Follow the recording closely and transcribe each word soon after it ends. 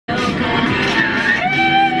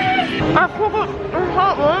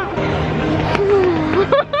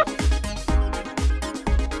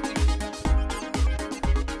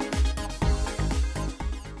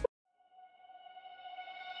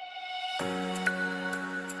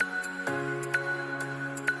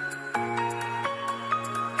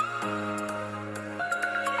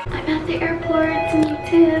at the airport to meet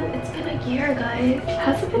Tim. It's been a year, guys.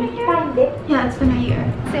 Has it been a year? Yeah, it's been a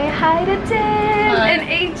year. Say hi to Tim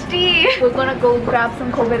in HD. We're gonna go grab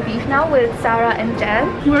some Kobe beef now with Sarah and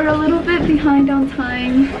Jen. We're a little bit behind on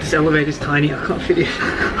time. This elevator's tiny, I can't fit it.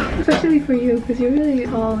 Especially for you, because you're really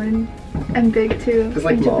tall and big too. There's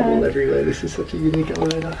like marble everywhere. This is such a unique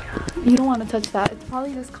elevator. You don't want to touch that. It's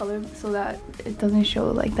probably this color so that it doesn't show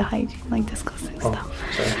like the hygiene, like disgusting stuff.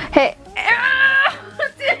 Sorry. Hey.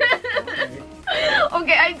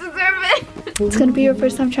 Okay, I deserve it. It's gonna be your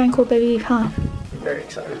first time trying Kobe beef, huh? Very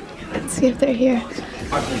excited. Let's see if they're here.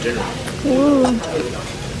 Ooh.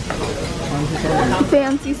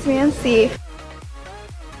 Fancy smancy.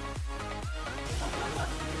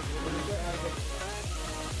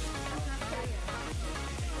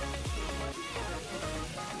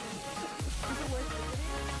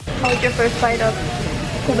 How was your first bite of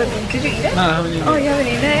Kobe beef? Did you eat it? No, I haven't eaten it. Oh, you haven't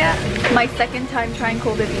eaten it yet? My second time trying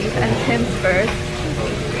Kobe beef and Tim's first.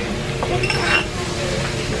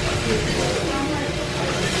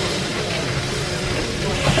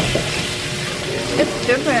 It's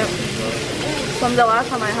different from the last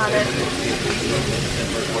time I had it.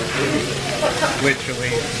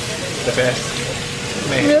 Literally the best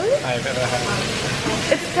meat I've ever had.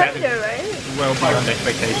 It's tender, right? Well beyond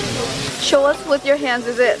expectations. Show us with your hands.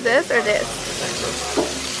 Is it this or this?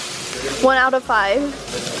 1 out of 5.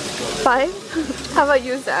 5? How about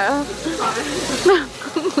you, Sarah?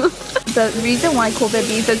 The reason why Kobe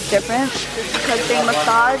beef is different is because they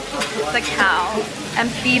massage the cow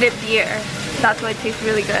and feed it beer. That's why it tastes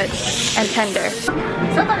really good and tender.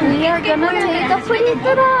 We are gonna take a plate.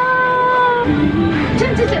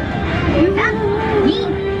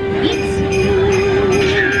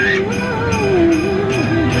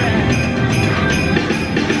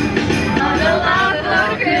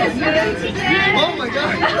 Oh my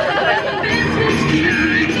god!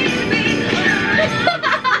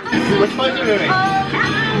 Which part are you moving?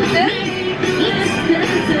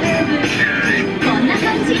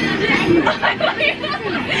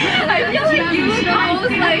 I feel like you would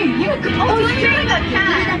almost like you're like a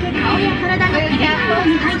cat.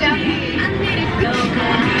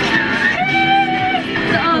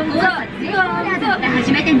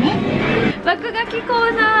 Bakugaki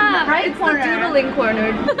corner. Right corner. It's the doodling corner.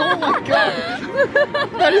 Oh my god!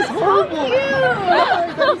 That is horrible! So cute. Oh,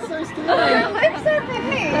 that is so stupid! Your lips are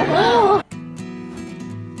big. Oh.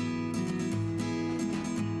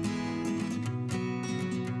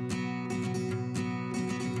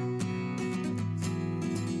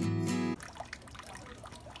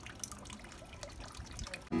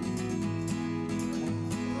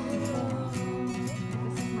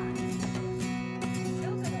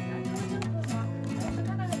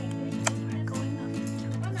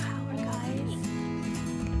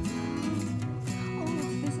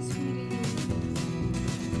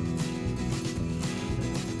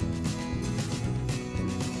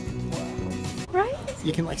 Right?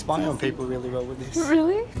 You can like spy on people really well with this.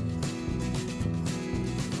 Really?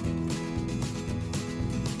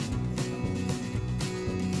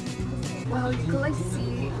 Wow, you can like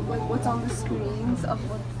see like what's on the screens of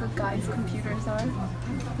what the guys' computers are.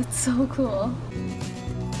 That's so cool.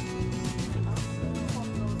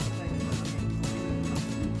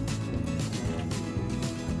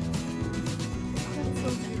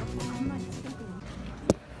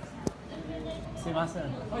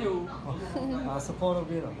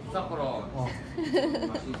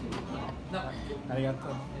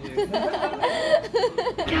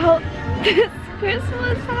 Yo, this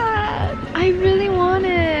Christmas hat! I really want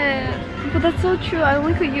it! But that's so true, I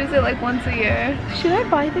only could use it like once a year. Should I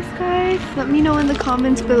buy this, guys? Let me know in the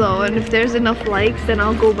comments below, and if there's enough likes then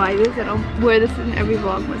I'll go buy this and I'll wear this in every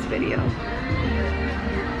Vlogmas video.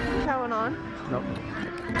 That one on? Nope.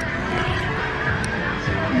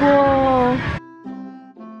 Whoa!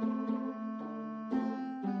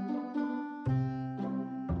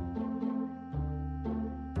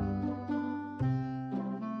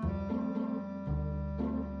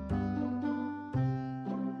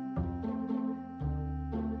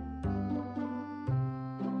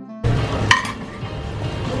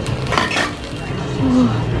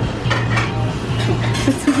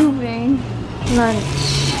 It's moving. Lunch.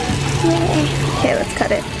 Okay, let's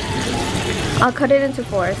cut it. I'll cut it into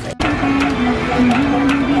 4. So this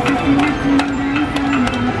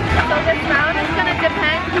round is gonna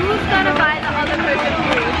depend who's gonna buy the other person's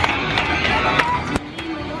food.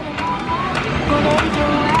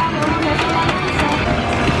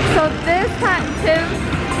 So this hat Tim's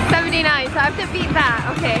 79, so I have to beat that.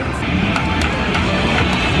 Okay.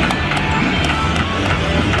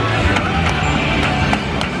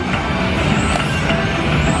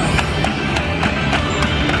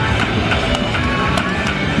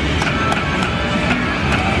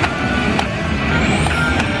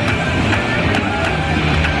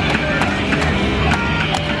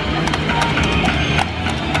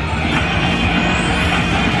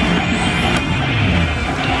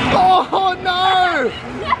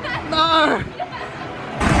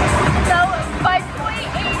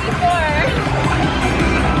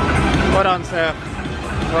 Steph.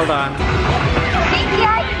 Well done.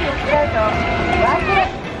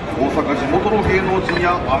 大阪地元の芸能人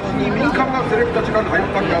や味に敏感なセレブたちが通っ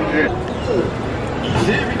たキャンで伊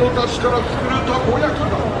勢海老の出汁から作るたこ焼き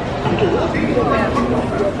だ。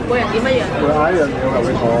個人乜嘢？佢嗌一樣嘢我留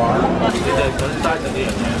俾我啊！你就係想齋食呢樣嘢。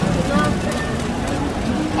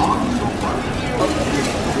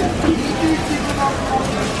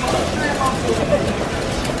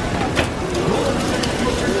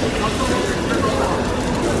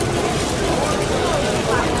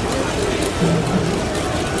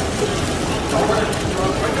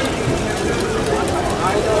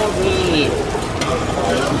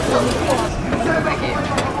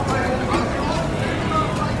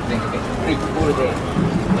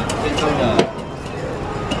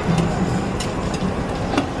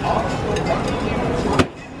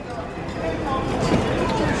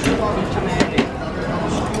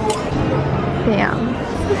Damn.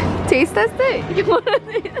 Taste test it?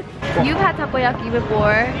 You've had takoyaki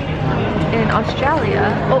before in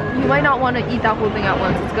Australia. Oh, you might not want to eat that whole thing at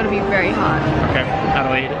once. It's going to be very hot. Okay, how do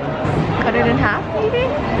I eat it? Cut it in half, maybe?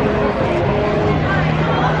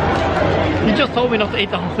 You just told me not to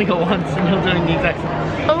eat the whole thing at once and you're doing the exact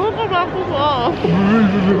same. Oh, look at that.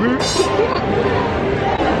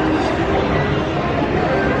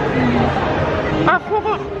 I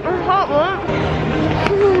forgot it's hot, right?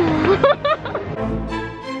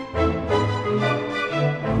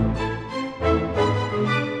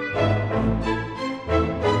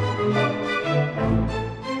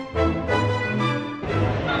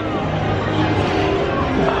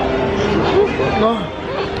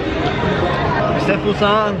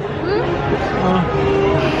 Steph-san.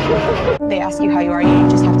 They ask you how you are, you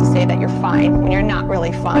just have to say that you're fine when you're not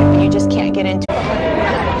really fine. You just can't get into it.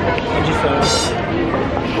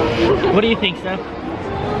 What do you think, Steph?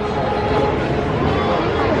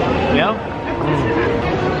 Yeah?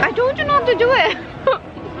 I told you not to do it.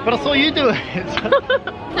 But I saw you do it.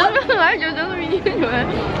 I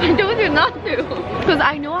told you not to. Because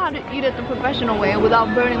I know how to eat it the professional way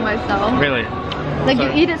without burning myself. Really? Like So-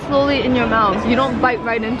 you eat it slowly in your mouth. You don't bite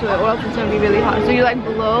right into it or else it's going to be really hot. So you like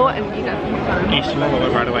blow and eat it. You swallow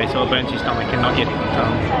it right away so it burns your stomach and not getting your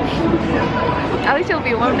tongue. At least it'll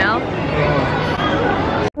be warm now.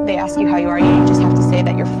 They ask you how you are, you just have to say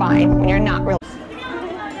that you're fine when you're not really.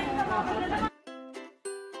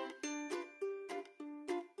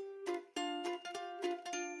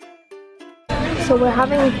 So we're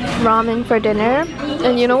having ramen for dinner.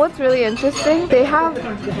 And you know what's really interesting? They have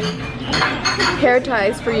hair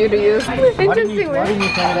ties for you to use. Interesting. Why didn't you tell me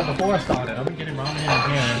that before I started? I've been getting ramen in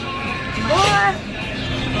here. What?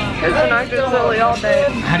 It's an actual chili all day.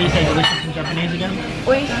 How do you say delicious in Japanese again?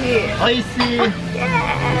 Oishi. Oishi!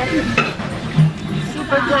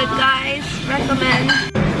 Super good, guys. Recommend.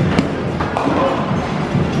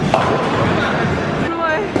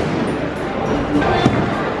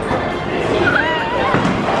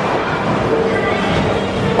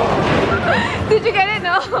 Did you get it?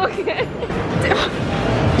 No? Okay.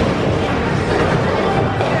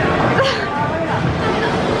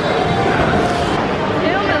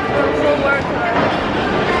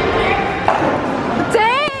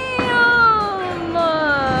 Damn!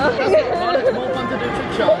 It's more fun to do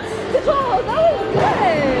trick shots. Oh, that was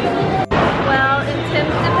good! Well, in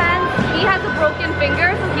Tim's defense, he has a broken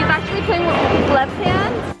finger, so he's actually playing with his left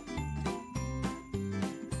hand.